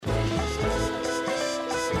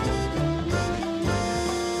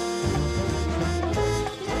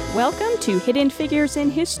Welcome to Hidden Figures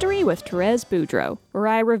in History with Therese Boudreau, where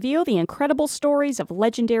I reveal the incredible stories of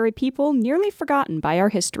legendary people nearly forgotten by our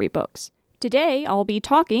history books. Today, I'll be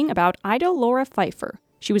talking about Ida Laura Pfeiffer.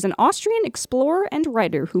 She was an Austrian explorer and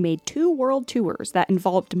writer who made 2 world tours that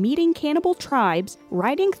involved meeting cannibal tribes,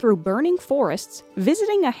 riding through burning forests,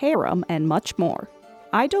 visiting a harem, and much more.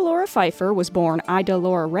 Ida Laura Pfeiffer was born Ida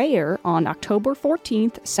Laura Reyer on October 14,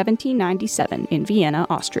 1797, in Vienna,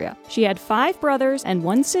 Austria. She had 5 brothers and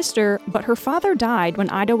 1 sister, but her father died when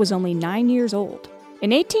Ida was only 9 years old. In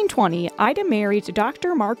 1820, Ida married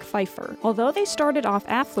Dr. Mark Pfeiffer. Although they started off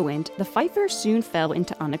affluent, the Pfeiffers soon fell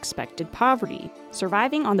into unexpected poverty,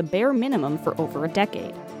 surviving on the bare minimum for over a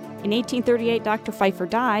decade. In 1838, Dr. Pfeiffer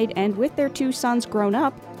died, and with their 2 sons grown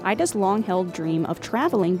up, Ida's long-held dream of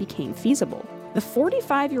traveling became feasible. The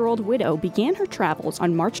 45-year-old widow began her travels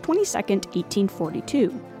on March 22,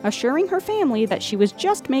 1842, assuring her family that she was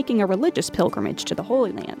just making a religious pilgrimage to the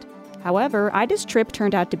Holy Land. However, Ida's trip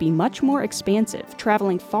turned out to be much more expansive,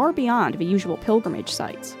 traveling far beyond the usual pilgrimage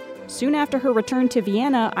sites. Soon after her return to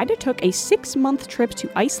Vienna, Ida took a 6-month trip to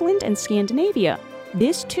Iceland and Scandinavia.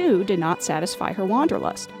 This, too, did not satisfy her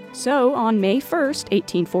wanderlust. So, on May 1,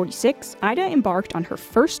 1846, Ida embarked on her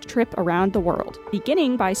first trip around the world,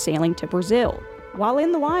 beginning by sailing to Brazil. While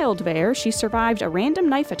in the wild there, she survived a random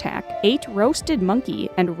knife attack, ate roasted monkey,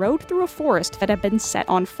 and rode through a forest that had been set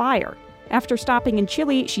on fire. After stopping in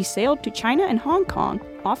Chile, she sailed to China and Hong Kong,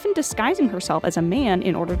 often disguising herself as a man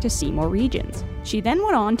in order to see more regions. She then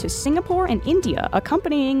went on to Singapore and India,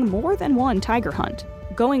 accompanying more than one tiger hunt.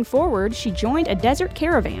 Going forward, she joined a desert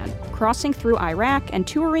caravan, crossing through Iraq and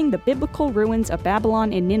touring the biblical ruins of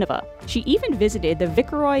Babylon and Nineveh. She even visited the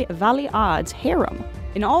Viceroy Vali-Ad's harem.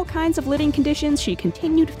 In all kinds of living conditions, she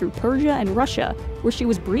continued through Persia and Russia, where she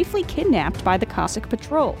was briefly kidnapped by the Cossack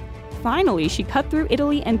patrol. Finally, she cut through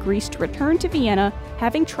Italy and Greece to return to Vienna,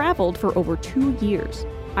 having traveled for over 2 years.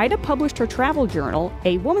 Ida published her travel journal,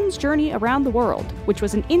 A Woman's Journey Around the World, which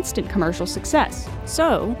was an instant commercial success.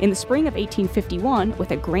 So, in the spring of 1851,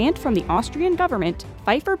 with a grant from the Austrian government,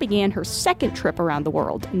 Pfeiffer began her second trip around the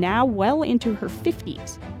world, now well into her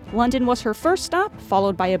 50s. London was her first stop,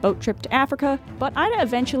 followed by a boat trip to Africa, but Ida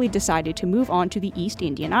eventually decided to move on to the East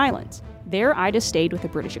Indian Islands. There, Ida stayed with a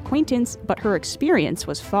British acquaintance, but her experience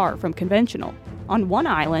was far from conventional. On one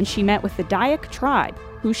island, she met with the Dayak tribe,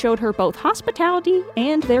 who showed her both hospitality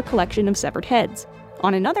and their collection of severed heads.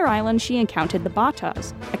 On another island, she encountered the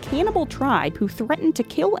Batas, a cannibal tribe who threatened to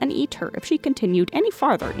kill and eat her if she continued any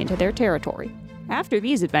farther into their territory. After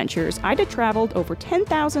these adventures, Ida traveled over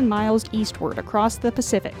 10,000 miles eastward across the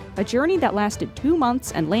Pacific, a journey that lasted 2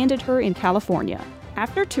 months and landed her in California.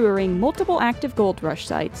 After touring multiple active gold rush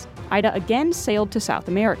sites, Ida again sailed to South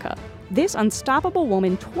America. This unstoppable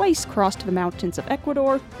woman twice crossed the mountains of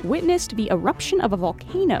Ecuador, witnessed the eruption of a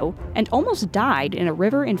volcano, and almost died in a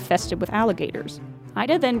river infested with alligators.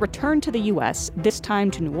 Ida then returned to the US, this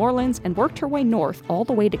time to New Orleans, and worked her way north all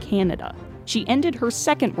the way to Canada. She ended her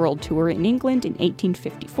second world tour in England in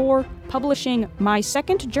 1854, publishing My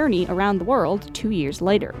Second Journey Around the World 2 years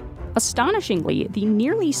later. Astonishingly, the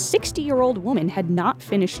nearly 60-year-old woman had not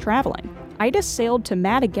finished traveling. Ida sailed to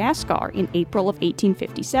Madagascar in April of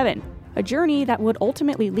 1857, a journey that would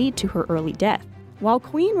ultimately lead to her early death. While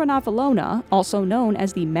Queen Ranavalona, also known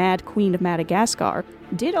as the Mad Queen of Madagascar,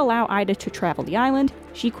 did allow Ida to travel the island,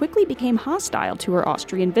 she quickly became hostile to her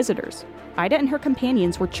Austrian visitors. Ida and her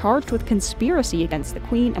companions were charged with conspiracy against the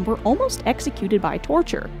Queen and were almost executed by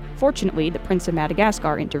torture. Fortunately, the Prince of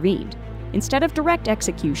Madagascar intervened. Instead of direct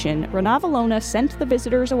execution, Ranavalona sent the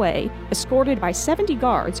visitors away, escorted by 70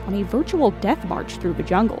 guards on a virtual death march through the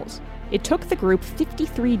jungles. It took the group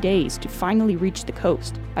 53 days to finally reach the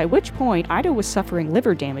coast, by which point Ida was suffering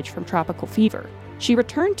liver damage from tropical fever. She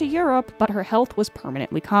returned to Europe, but her health was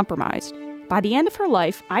permanently compromised. By the end of her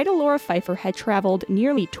life, Ida Laura Pfeiffer had traveled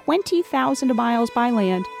nearly 20,000 miles by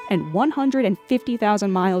land and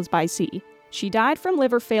 150,000 miles by sea. She died from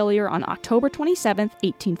liver failure on October 27,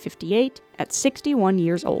 1858, at 61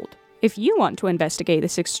 years old. If you want to investigate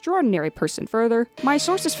this extraordinary person further, my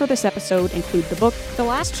sources for this episode include the book The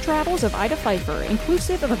Last Travels of Ida Pfeiffer,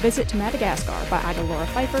 inclusive of a visit to Madagascar by Ida Laura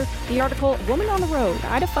Pfeiffer, the article Woman on the Road,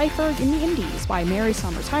 Ida Pfeiffer in the Indies by Mary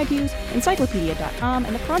Sommers Highviews, Encyclopedia.com,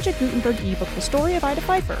 and the Project Gutenberg ebook The Story of Ida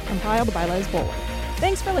Pfeiffer, compiled by Les Bowler.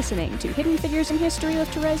 Thanks for listening to Hidden Figures in History with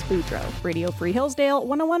Therese Boudreau, Radio Free Hillsdale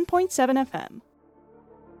 101.7 FM.